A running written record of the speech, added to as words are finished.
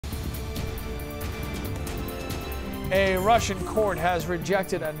A Russian court has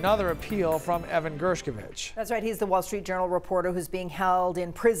rejected another appeal from Evan Gershkovich. That's right. He's the Wall Street Journal reporter who's being held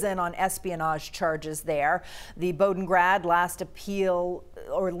in prison on espionage charges there. The Bodengrad latest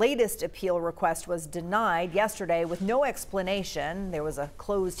appeal request was denied yesterday with no explanation. There was a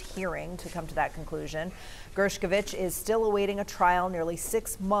closed hearing to come to that conclusion. Gershkovich is still awaiting a trial nearly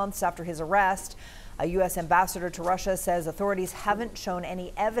 6 months after his arrest. A U.S. ambassador to Russia says authorities haven't shown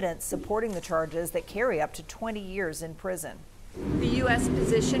any evidence supporting the charges that carry up to 20 years in prison. The U.S.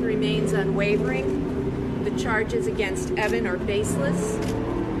 position remains unwavering. The charges against Evan are baseless.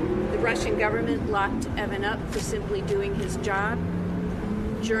 The Russian government locked Evan up for simply doing his job.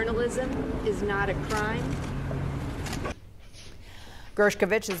 Journalism is not a crime.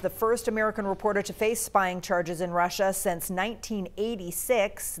 Gershkovich is the first American reporter to face spying charges in Russia since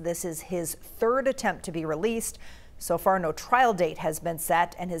 1986. This is his third attempt to be released. So far, no trial date has been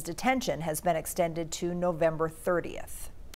set, and his detention has been extended to November 30th.